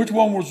singing. Which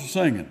one was we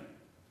singing?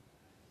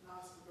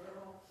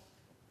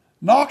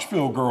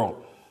 Knoxville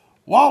Girl.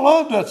 Well, I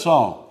loved that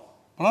song,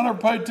 but I never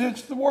paid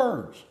attention to the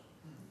words.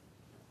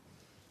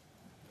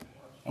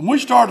 And we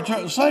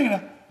started singing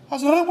it. I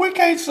said, we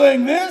can't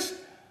sing this.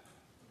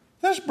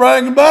 This is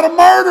bragging about a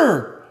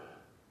murder.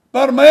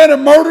 About a man that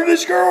murdered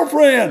his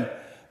girlfriend.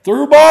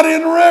 Threw her body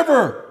in the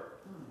river.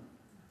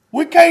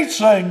 We can't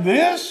sing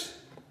this.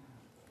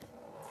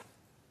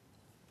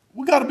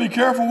 We got to be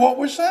careful what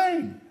we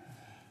sing.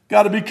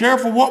 Got to be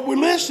careful what we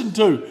listen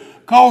to,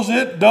 because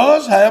it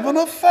does have an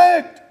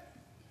effect.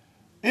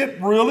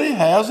 It really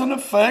has an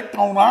effect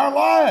on our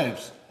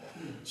lives.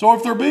 So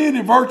if there be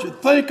any virtue,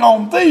 think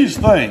on these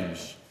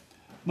things,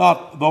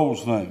 not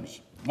those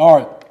things. All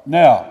right,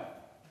 now,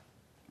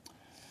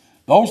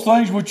 those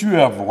things which you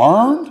have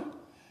learned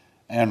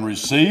and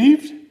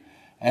received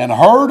and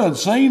heard and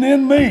seen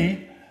in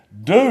me,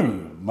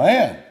 do.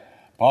 Man,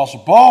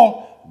 Apostle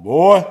Paul,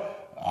 boy,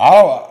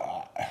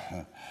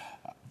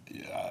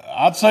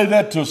 I'd say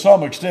that to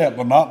some extent,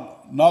 but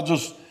not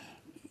just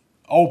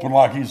open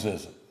like he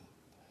says it.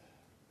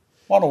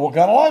 Wonder what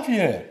kind of life he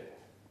had.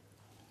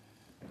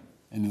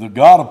 And the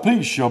God of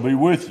peace shall be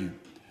with you.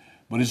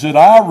 But he said,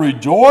 I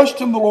rejoiced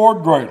in the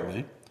Lord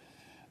greatly,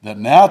 that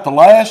now at the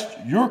last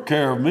your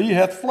care of me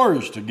hath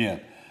flourished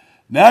again.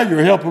 Now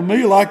you're helping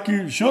me like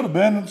you should have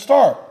been at the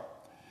start.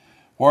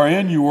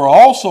 Wherein you were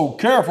also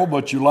careful,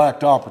 but you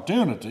lacked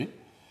opportunity.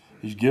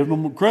 He's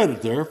giving them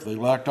credit there if they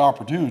lacked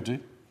opportunity.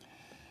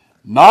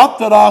 Not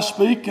that I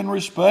speak in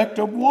respect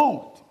of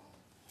want.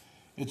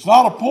 It's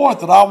not a point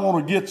that I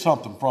want to get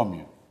something from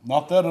you.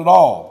 Not that at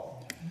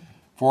all.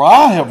 For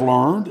I have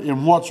learned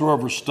in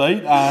whatsoever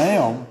state I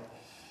am,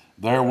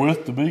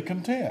 therewith to be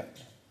content.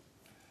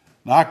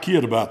 Now I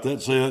kid about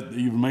that, say that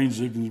even means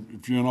if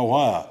you're in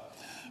Ohio.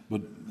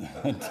 But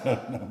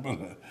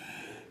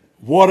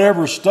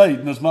whatever state,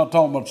 and it's not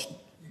talking about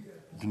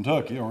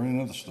Kentucky or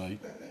any other state,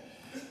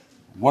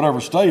 whatever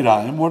state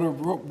I am,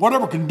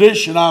 whatever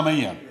condition I'm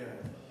in.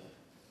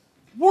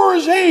 Where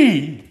is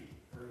he?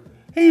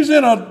 He's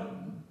in a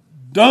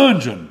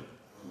dungeon.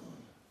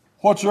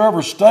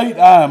 Whatsoever state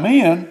I am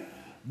in,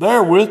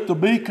 therewith to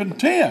be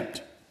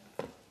content.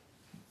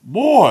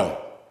 Boy,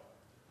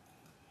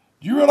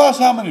 do you realize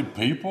how many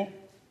people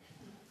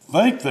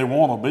think they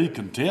want to be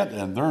content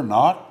and they're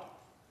not?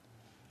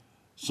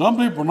 Some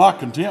people are not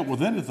content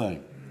with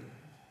anything.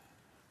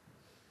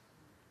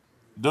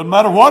 Doesn't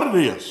matter what it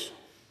is.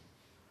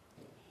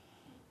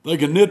 They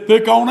can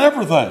nitpick on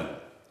everything.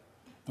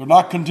 They're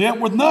not content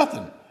with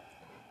nothing.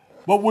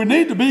 But we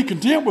need to be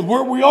content with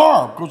where we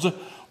are, because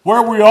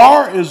where we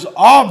are is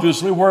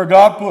obviously where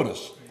God put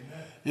us.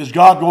 Is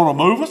God going to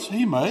move us?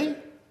 He may.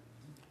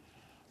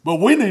 But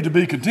we need to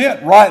be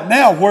content right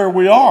now where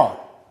we are.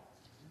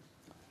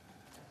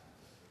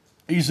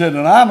 He said,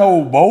 and I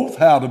know both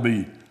how to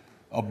be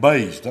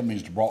abased. That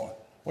means to brought.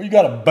 Well, you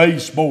got a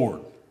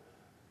baseboard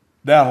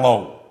down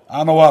low.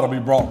 I know how to be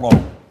brought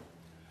low.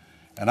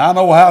 And I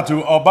know how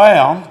to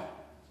abound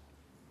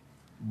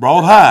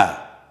brought high.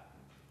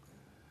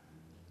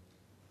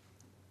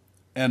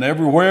 And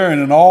everywhere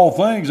and in all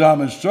things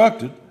I'm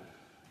instructed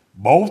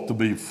both to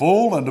be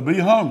full and to be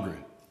hungry.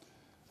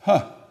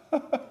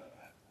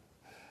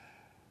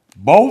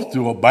 Both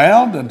to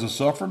abound and to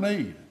suffer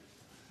need.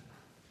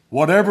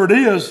 Whatever it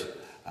is,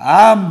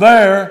 I'm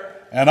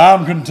there and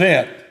I'm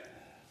content.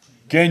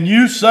 Can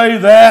you say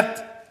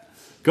that?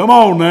 Come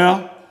on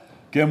now.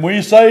 Can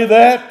we say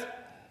that?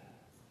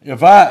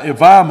 If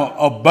I'm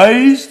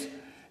abased,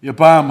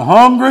 if I'm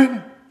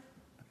hungry,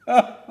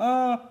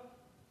 are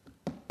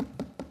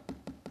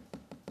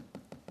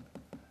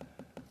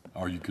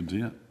you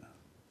content?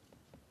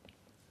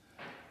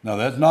 Now,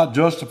 that's not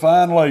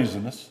justifying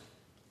laziness.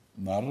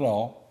 Not at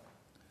all.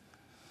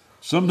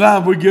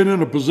 Sometimes we get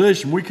in a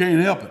position we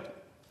can't help it.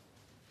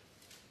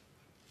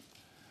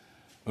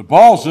 But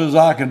Paul says,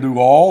 I can do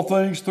all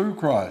things through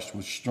Christ,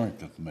 which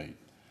strengtheneth me.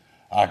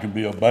 I can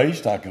be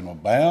abased, I can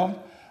abound,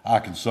 I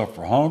can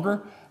suffer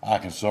hunger, I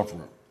can suffer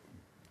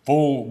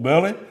full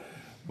belly,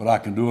 but I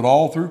can do it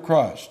all through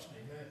Christ,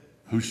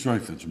 who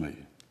strengthens me.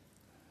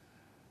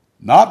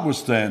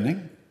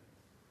 Notwithstanding,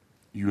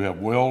 you have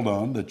well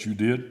done that you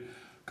did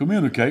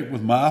communicate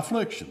with my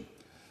affliction.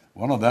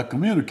 Well, no, that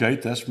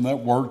communicate, that's from that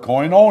word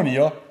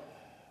koinonia,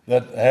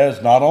 that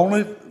has not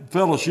only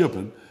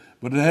fellowshipping,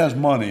 but it has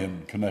money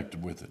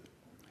connected with it.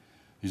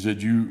 He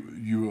said,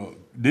 you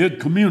did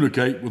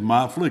communicate with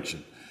my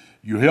affliction.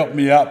 You helped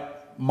me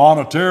out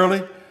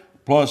monetarily,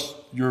 plus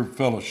your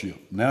fellowship.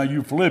 Now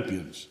you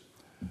Philippians,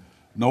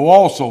 know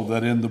also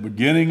that in the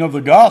beginning of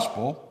the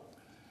gospel,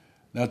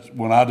 that's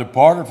when I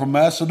departed from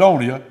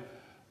Macedonia,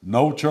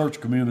 no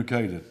church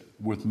communicated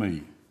with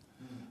me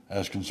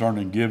as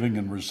concerning giving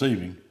and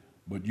receiving,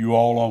 but you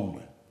all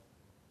only.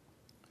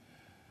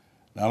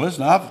 Now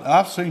listen,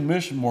 I've seen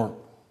mission work.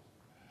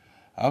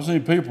 I've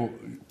seen people,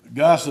 the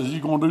guy says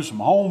he's going to do some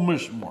home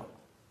mission work.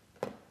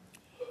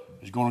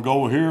 He's going to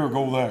go here or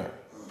go there.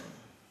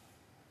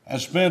 And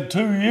spend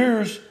 2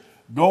 years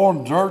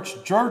going church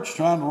to church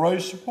trying to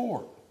raise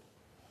support.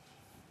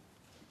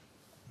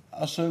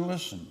 I said,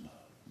 listen,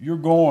 you're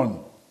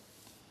going,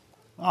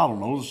 I don't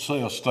know, let's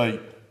say a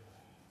state,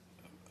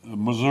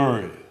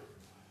 Missouri.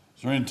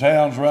 Is there any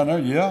towns around there?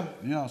 Yeah.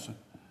 I said,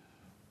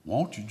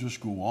 won't you just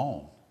go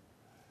on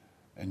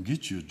and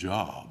get you a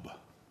job?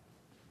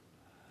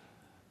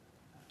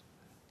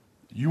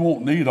 You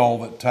won't need all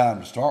that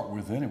time to start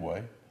with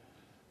anyway.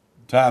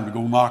 Time to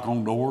go knock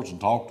on doors and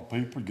talk to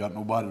people. You got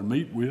nobody to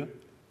meet with.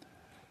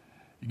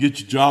 You get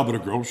your job at a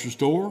grocery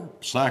store,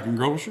 sacking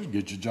groceries.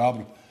 Get your job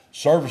at a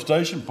service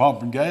station,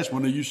 pumping gas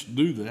when they used to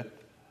do that.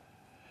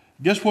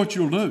 Guess what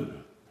you'll do?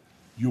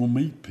 You'll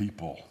meet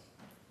people.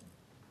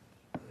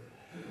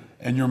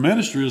 And your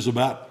ministry is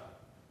about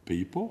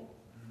people.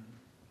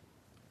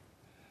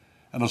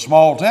 In a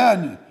small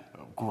town,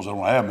 of course, I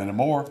don't have them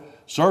anymore,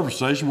 service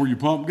station where you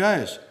pump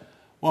gas.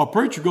 Well, a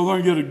preacher go there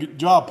and get a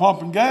job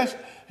pumping gas,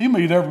 he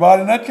meet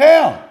everybody in that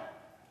town.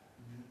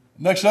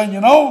 Next thing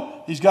you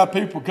know, he's got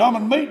people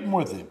coming meeting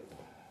with him.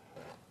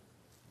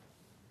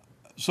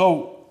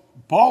 So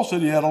Paul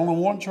said he had only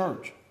one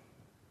church.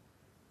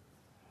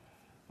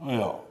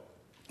 Well,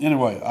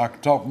 anyway, I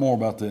could talk more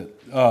about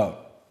that.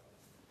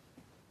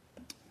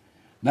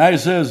 Now he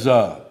says,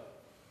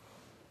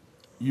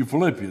 you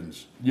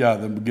Philippians,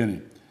 the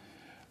beginning.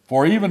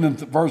 For even in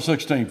verse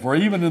 16, for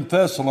even in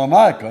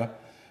Thessalonica,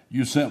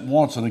 you sent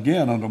once and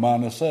again unto my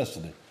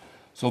necessity.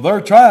 So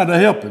they're trying to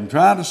help him,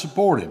 trying to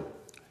support him.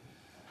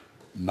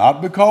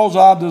 Not because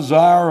I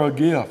desire a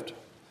gift.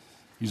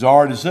 He's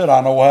already said, I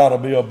know how to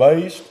be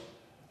abased,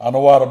 I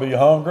know how to be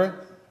hungry,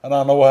 and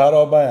I know how to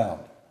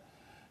abound.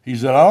 He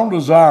said, I don't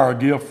desire a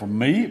gift from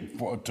me,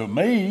 to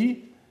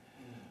me,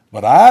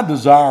 but I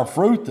desire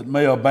fruit that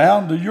may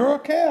abound to your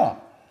account.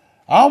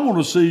 I want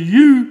to see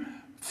you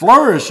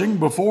flourishing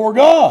before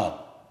God.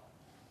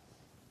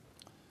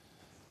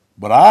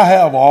 But I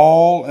have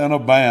all and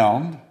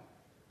abound.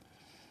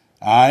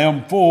 I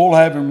am full,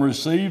 having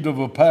received of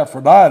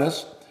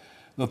Epaphroditus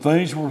the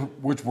things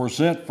which were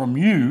sent from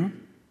you.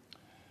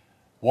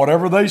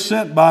 Whatever they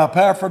sent by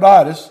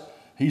Epaphroditus,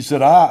 he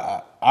said,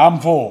 I'm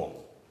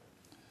full.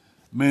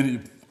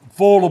 Meaning,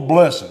 full of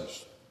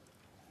blessings.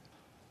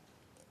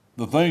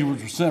 The things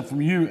which were sent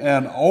from you,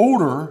 an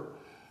odor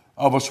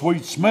of a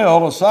sweet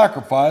smell, a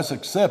sacrifice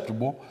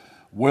acceptable,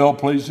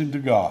 well-pleasing to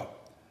God.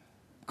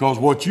 Because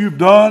what you've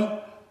done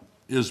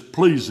is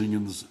pleasing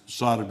in the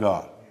sight of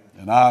God.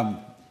 And I'm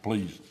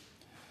pleased.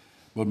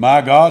 But my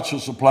God shall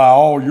supply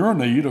all your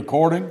need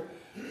according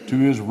to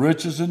his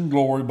riches in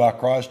glory by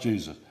Christ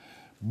Jesus.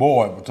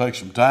 Boy, it will take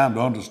some time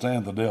to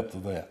understand the depth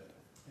of that.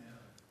 Yeah.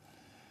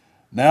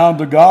 Now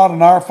unto God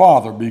and our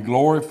Father be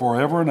glory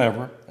forever and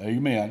ever.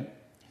 Amen.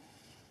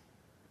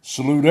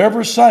 Salute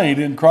every saint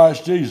in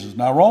Christ Jesus.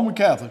 Now, Roman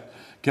Catholics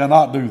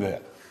cannot do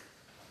that.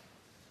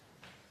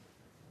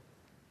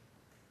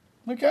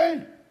 They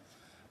can't.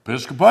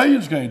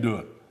 Episcopalians can't do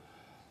it.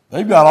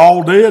 They've got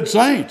all dead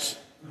saints.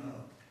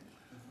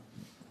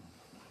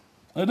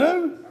 They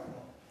do.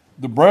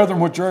 The brethren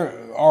which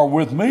are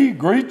with me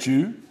greet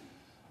you.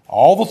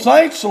 All the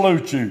saints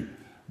salute you.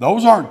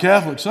 Those aren't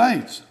Catholic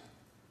saints.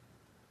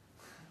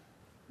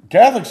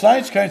 Catholic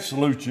saints can't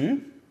salute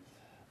you.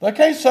 They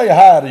can't say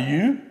hi to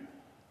you.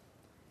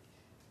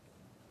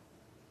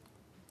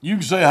 You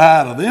can say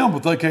hi to them,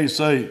 but they can't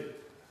say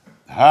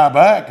hi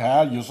back,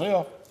 hi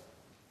yourself.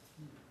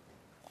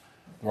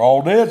 They're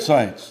all dead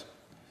saints.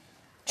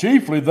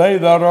 Chiefly they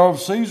that are of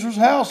Caesar's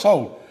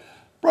household.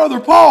 Brother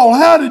Paul,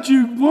 how did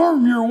you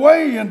worm your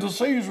way into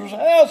Caesar's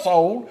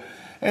household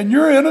and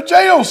you're in a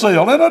jail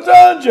cell, in a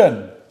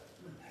dungeon?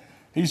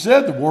 He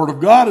said, the word of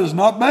God is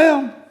not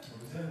bound.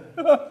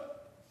 The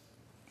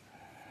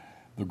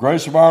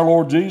grace of our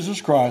Lord Jesus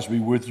Christ be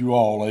with you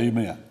all.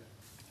 Amen.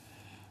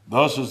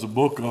 Thus is the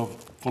book of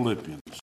Philippians.